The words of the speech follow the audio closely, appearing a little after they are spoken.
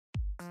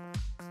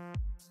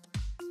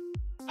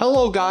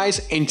Hello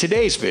guys, in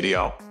today's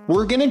video,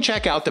 we're gonna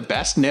check out the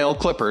best nail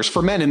clippers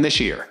for men in this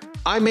year.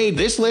 I made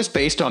this list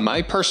based on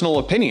my personal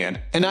opinion,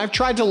 and I've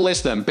tried to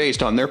list them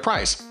based on their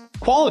price,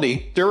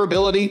 quality,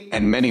 durability,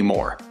 and many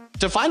more.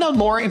 To find out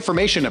more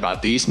information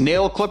about these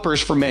nail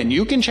clippers for men,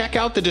 you can check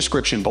out the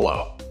description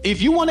below.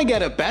 If you want to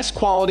get a best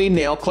quality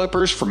nail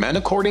clippers for men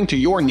according to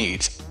your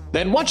needs,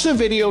 then watch the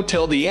video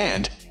till the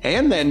end,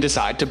 and then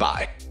decide to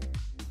buy.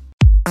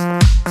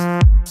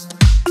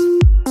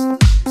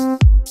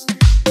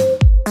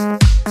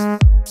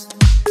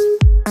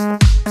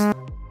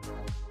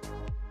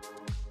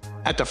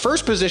 At the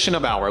first position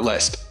of our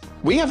list,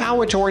 we have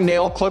Hawator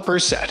Nail Clipper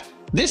Set.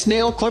 This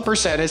nail clipper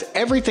set has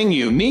everything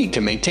you need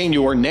to maintain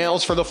your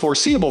nails for the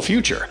foreseeable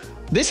future.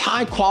 This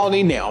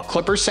high-quality nail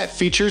clipper set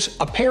features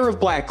a pair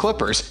of black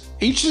clippers,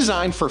 each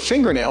designed for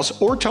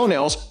fingernails or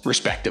toenails,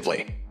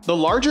 respectively. The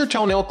larger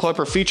toenail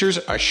clipper features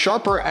a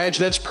sharper edge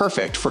that's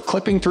perfect for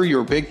clipping through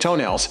your big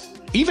toenails,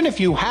 even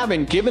if you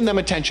haven't given them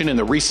attention in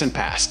the recent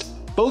past.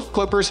 Both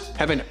clippers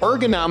have an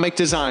ergonomic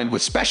design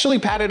with specially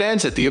padded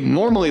ends at the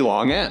abnormally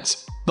long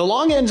ends. The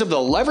long ends of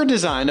the lever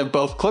design of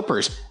both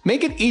clippers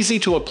make it easy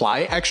to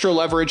apply extra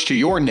leverage to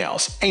your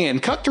nails and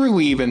cut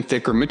through even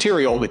thicker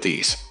material with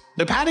ease.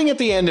 The padding at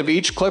the end of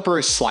each clipper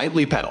is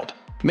slightly pedaled,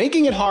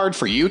 making it hard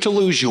for you to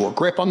lose your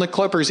grip on the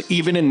clippers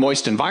even in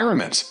moist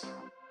environments.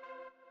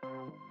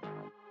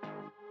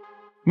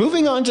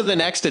 Moving on to the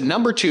next at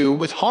number 2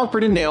 with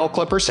Harpenden Nail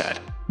Clipper Set.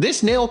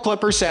 This nail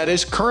clipper set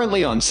is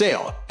currently on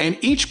sale, and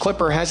each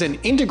clipper has an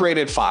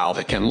integrated file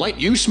that can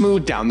let you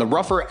smooth down the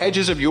rougher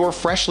edges of your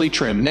freshly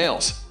trimmed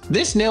nails.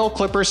 This nail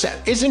clipper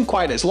set isn't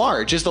quite as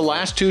large as the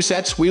last two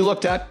sets we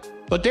looked at,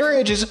 but their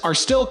edges are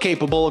still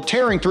capable of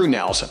tearing through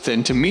nails at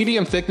thin to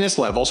medium thickness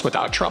levels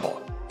without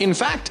trouble. In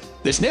fact,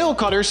 this nail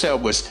cutter set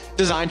was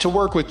designed to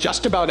work with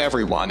just about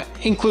everyone,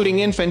 including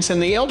infants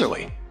and the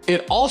elderly.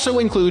 It also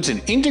includes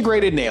an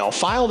integrated nail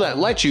file that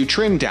lets you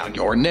trim down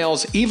your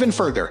nails even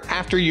further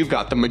after you've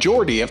got the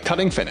majority of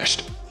cutting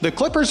finished. The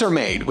clippers are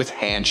made with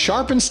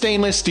hand-sharpened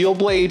stainless steel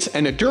blades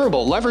and a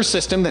durable lever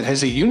system that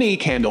has a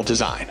unique handle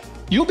design.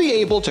 You'll be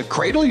able to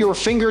cradle your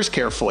fingers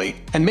carefully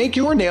and make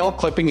your nail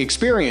clipping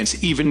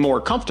experience even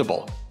more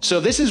comfortable. So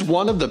this is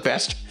one of the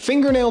best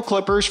fingernail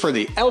clippers for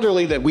the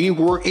elderly that we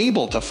were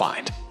able to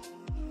find.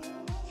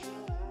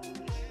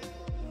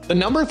 The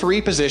number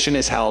 3 position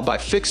is held by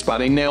Fixed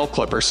Budding Nail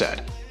Clipper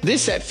Set.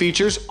 This set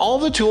features all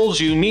the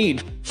tools you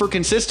need for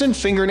consistent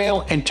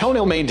fingernail and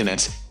toenail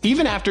maintenance,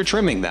 even after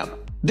trimming them.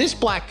 This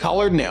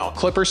black-colored nail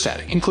clipper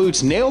set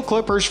includes nail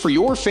clippers for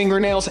your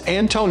fingernails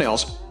and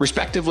toenails,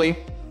 respectively,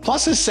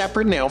 plus a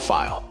separate nail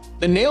file.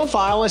 The nail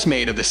file is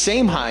made of the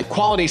same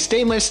high-quality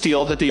stainless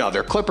steel that the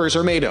other clippers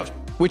are made of,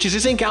 which is a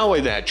zinc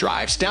alloy that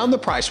drives down the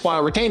price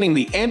while retaining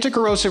the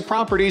anti-corrosive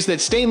properties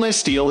that stainless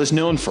steel is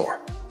known for.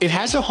 It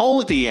has a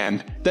hole at the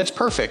end that's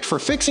perfect for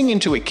fixing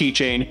into a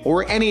keychain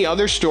or any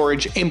other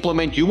storage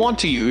implement you want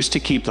to use to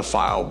keep the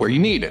file where you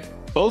need it.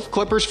 Both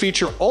clippers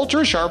feature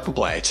ultra-sharp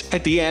blades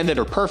at the end that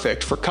are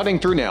perfect for cutting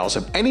through nails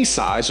of any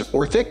size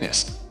or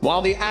thickness,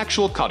 while the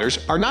actual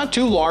cutters are not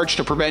too large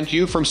to prevent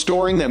you from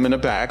storing them in a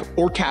bag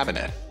or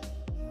cabinet.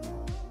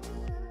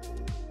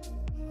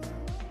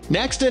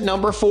 Next at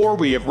number 4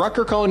 we have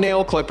Rukkerko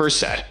Nail Clipper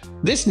Set.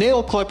 This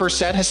nail clipper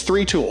set has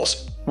 3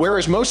 tools,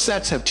 whereas most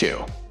sets have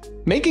 2.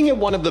 Making it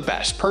one of the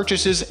best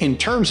purchases in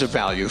terms of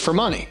value for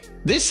money.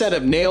 This set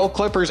of nail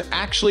clippers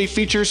actually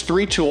features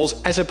 3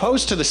 tools as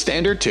opposed to the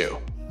standard 2.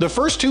 The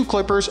first 2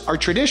 clippers are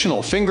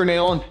traditional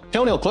fingernail and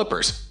toenail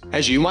clippers,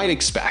 as you might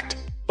expect.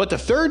 But the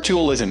third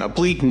tool is an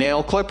oblique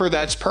nail clipper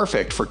that's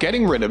perfect for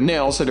getting rid of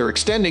nails that are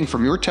extending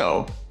from your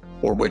toe,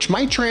 or which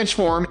might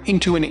transform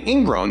into an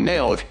ingrown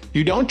nail if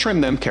you don't trim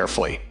them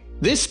carefully.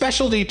 This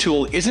specialty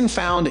tool isn't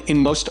found in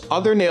most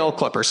other nail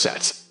clipper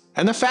sets.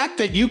 And the fact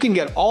that you can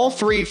get all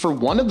 3 for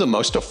one of the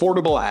most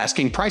affordable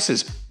asking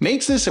prices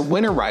makes this a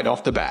winner right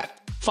off the bat.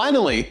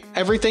 Finally,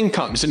 everything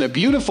comes in a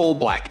beautiful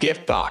black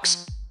gift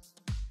box.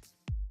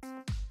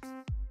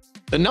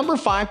 The number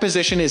 5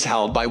 position is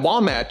held by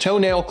Walmat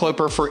Toenail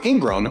Clipper for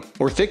ingrown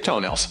or thick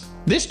toenails.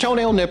 This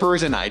toenail nipper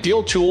is an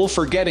ideal tool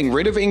for getting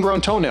rid of ingrown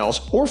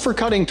toenails or for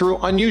cutting through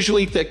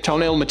unusually thick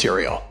toenail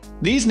material.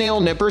 These nail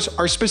nippers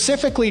are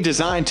specifically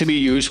designed to be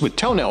used with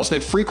toenails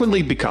that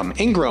frequently become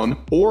ingrown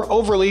or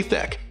overly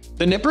thick.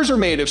 The nippers are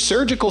made of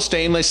surgical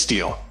stainless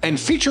steel and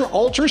feature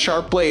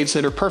ultra-sharp blades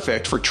that are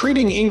perfect for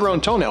treating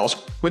ingrown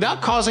toenails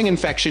without causing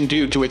infection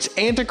due to its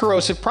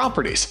anti-corrosive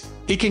properties.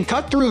 It can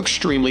cut through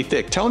extremely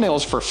thick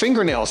toenails for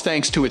fingernails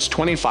thanks to its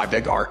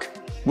 25-degree arc,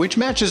 which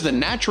matches the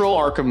natural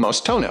arc of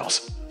most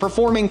toenails.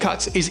 Performing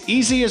cuts is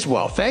easy as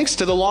well thanks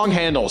to the long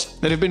handles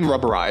that have been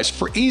rubberized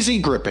for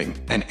easy gripping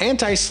and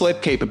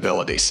anti-slip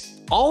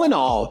capabilities. All in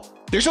all,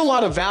 there's a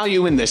lot of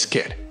value in this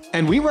kit,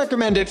 and we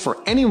recommend it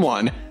for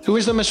anyone who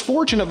has the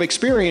misfortune of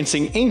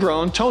experiencing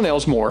ingrown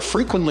toenails more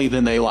frequently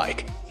than they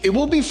like. It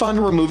will be fun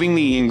removing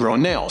the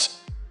ingrown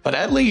nails, but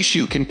at least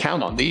you can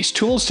count on these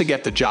tools to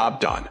get the job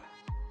done.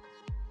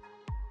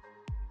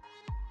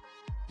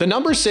 The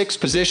number 6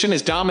 position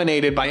is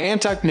dominated by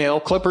Antuck Nail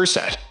Clipper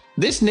Set.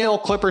 This nail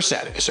clipper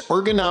set is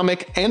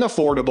ergonomic and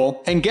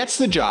affordable and gets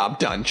the job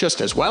done just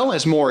as well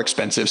as more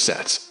expensive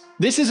sets.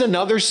 This is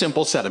another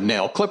simple set of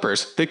nail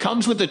clippers that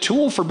comes with a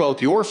tool for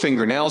both your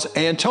fingernails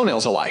and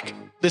toenails alike.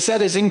 The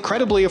set is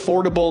incredibly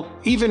affordable,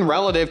 even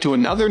relative to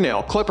another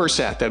nail clipper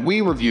set that we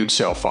reviewed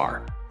so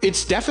far.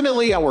 It's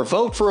definitely our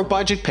vote for a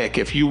budget pick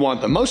if you want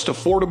the most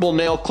affordable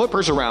nail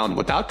clippers around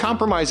without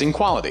compromising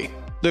quality.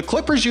 The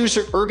clippers use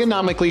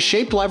ergonomically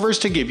shaped levers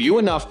to give you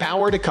enough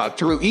power to cut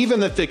through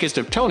even the thickest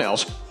of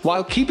toenails,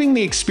 while keeping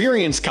the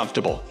experience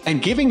comfortable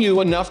and giving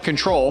you enough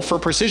control for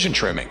precision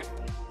trimming.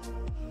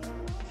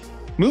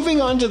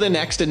 Moving on to the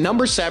next at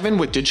number 7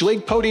 with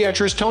Digilite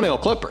Podiatrix Toenail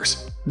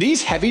Clippers.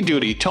 These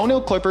heavy-duty toenail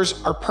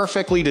clippers are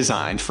perfectly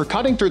designed for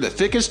cutting through the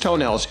thickest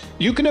toenails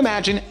you can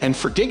imagine and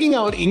for digging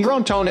out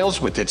ingrown toenails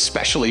with its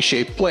specially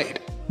shaped blade.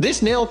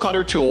 This nail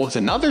cutter tool is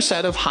another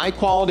set of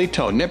high-quality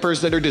toe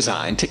nippers that are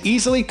designed to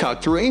easily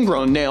cut through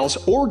ingrown nails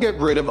or get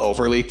rid of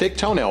overly thick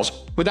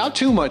toenails without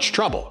too much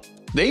trouble.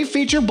 They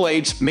feature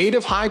blades made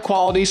of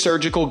high-quality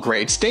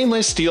surgical-grade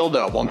stainless steel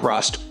that won't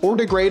rust or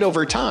degrade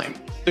over time.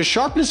 The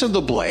sharpness of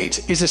the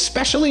blades is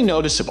especially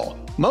noticeable,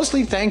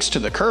 mostly thanks to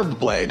the curved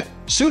blade,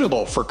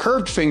 suitable for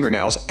curved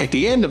fingernails at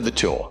the end of the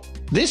tool.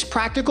 This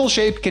practical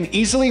shape can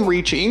easily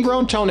reach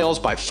ingrown toenails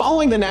by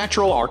following the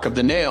natural arc of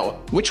the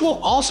nail, which will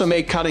also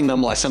make cutting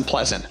them less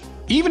unpleasant.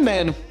 Even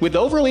men with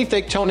overly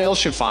thick toenails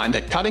should find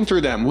that cutting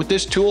through them with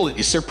this tool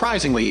is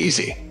surprisingly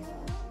easy.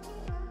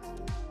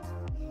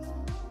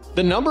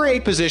 The number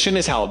 8 position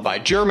is held by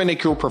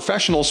Germanicure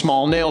Professional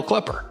Small Nail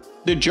Clipper.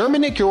 The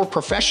Germanicure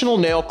Professional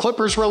Nail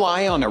Clippers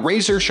rely on a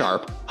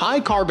razor-sharp,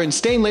 high-carbon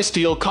stainless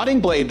steel cutting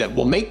blade that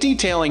will make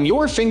detailing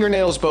your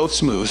fingernails both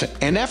smooth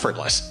and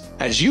effortless.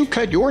 As you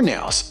cut your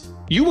nails,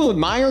 you will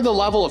admire the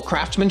level of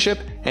craftsmanship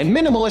and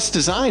minimalist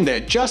design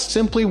that just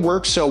simply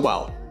works so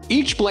well.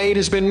 Each blade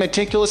has been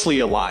meticulously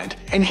aligned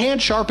and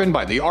hand-sharpened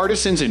by the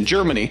artisans in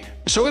Germany,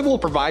 so it will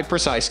provide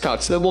precise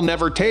cuts that will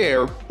never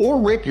tear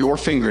or rip your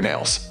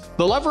fingernails.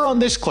 The lever on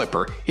this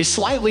clipper is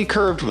slightly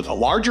curved with a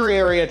larger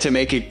area to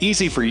make it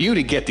easy for you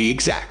to get the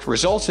exact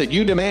results that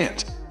you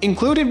demand.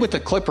 Included with the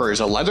clipper is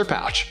a leather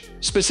pouch,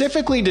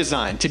 specifically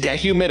designed to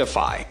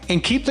dehumidify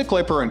and keep the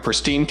clipper in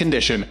pristine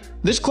condition.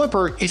 This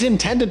clipper is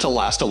intended to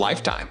last a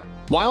lifetime.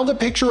 While the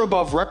picture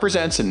above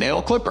represents a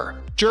nail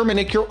clipper,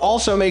 Germanicure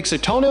also makes a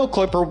toenail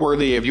clipper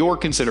worthy of your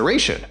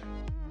consideration.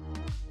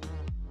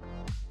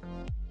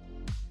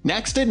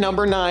 Next at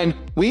number 9,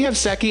 we have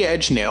Secchi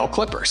Edge Nail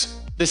Clippers.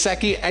 The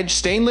Secchi Edge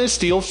stainless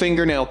steel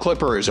fingernail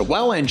clipper is a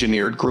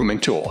well-engineered grooming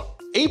tool,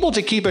 able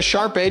to keep a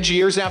sharp edge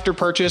years after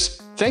purchase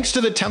thanks to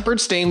the tempered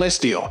stainless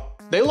steel.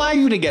 They allow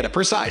you to get a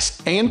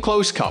precise and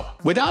close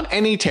cut without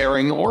any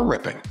tearing or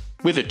ripping.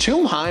 With a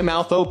tomb-high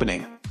mouth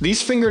opening,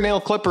 these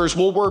fingernail clippers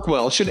will work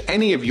well should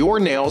any of your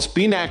nails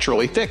be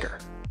naturally thicker.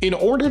 In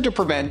order to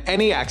prevent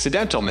any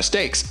accidental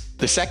mistakes,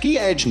 the Secchi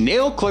Edge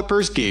nail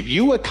clippers give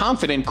you a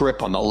confident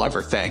grip on the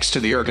lever thanks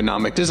to the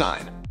ergonomic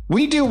design.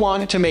 We do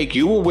want to make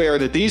you aware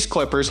that these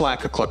clippers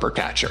lack a clipper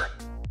catcher.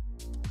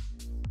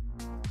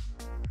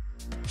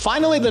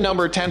 Finally, the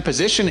number 10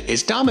 position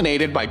is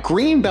dominated by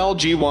Greenbell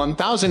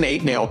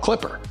G1008 Nail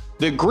Clipper.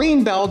 The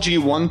Greenbell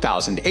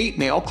G1008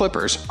 nail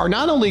clippers are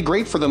not only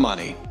great for the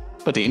money,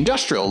 but the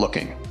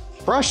industrial-looking,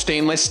 brushed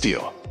stainless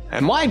steel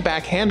and wide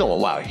back handle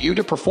allow you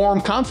to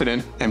perform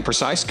confident and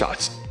precise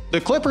cuts.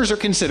 The clippers are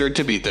considered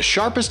to be the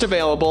sharpest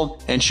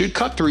available and should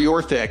cut through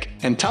your thick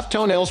and tough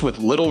toenails with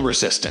little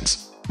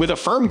resistance. With a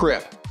firm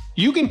grip,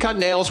 you can cut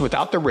nails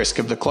without the risk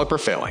of the clipper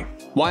failing.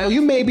 While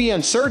you may be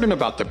uncertain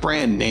about the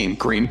brand name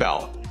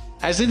Greenbell,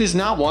 as it is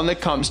not one that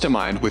comes to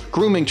mind with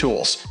grooming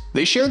tools,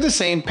 they share the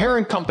same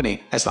parent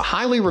company as the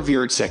highly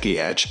revered Secchi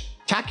Edge,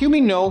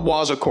 Takumi no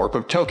Waza Corp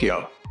of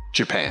Tokyo,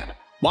 Japan.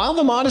 While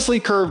the modestly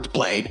curved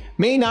blade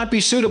may not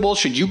be suitable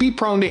should you be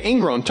prone to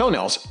ingrown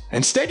toenails,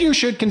 instead you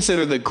should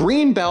consider the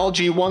Greenbell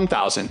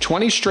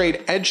G1020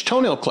 Straight Edge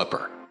Toenail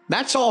Clipper.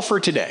 That's all for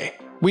today.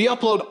 We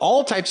upload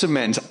all types of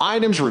men's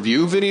items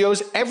review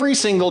videos every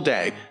single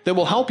day that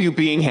will help you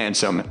being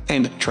handsome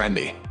and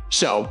trendy.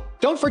 So,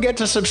 don't forget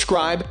to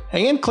subscribe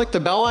and click the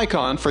bell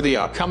icon for the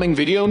upcoming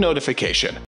video notification.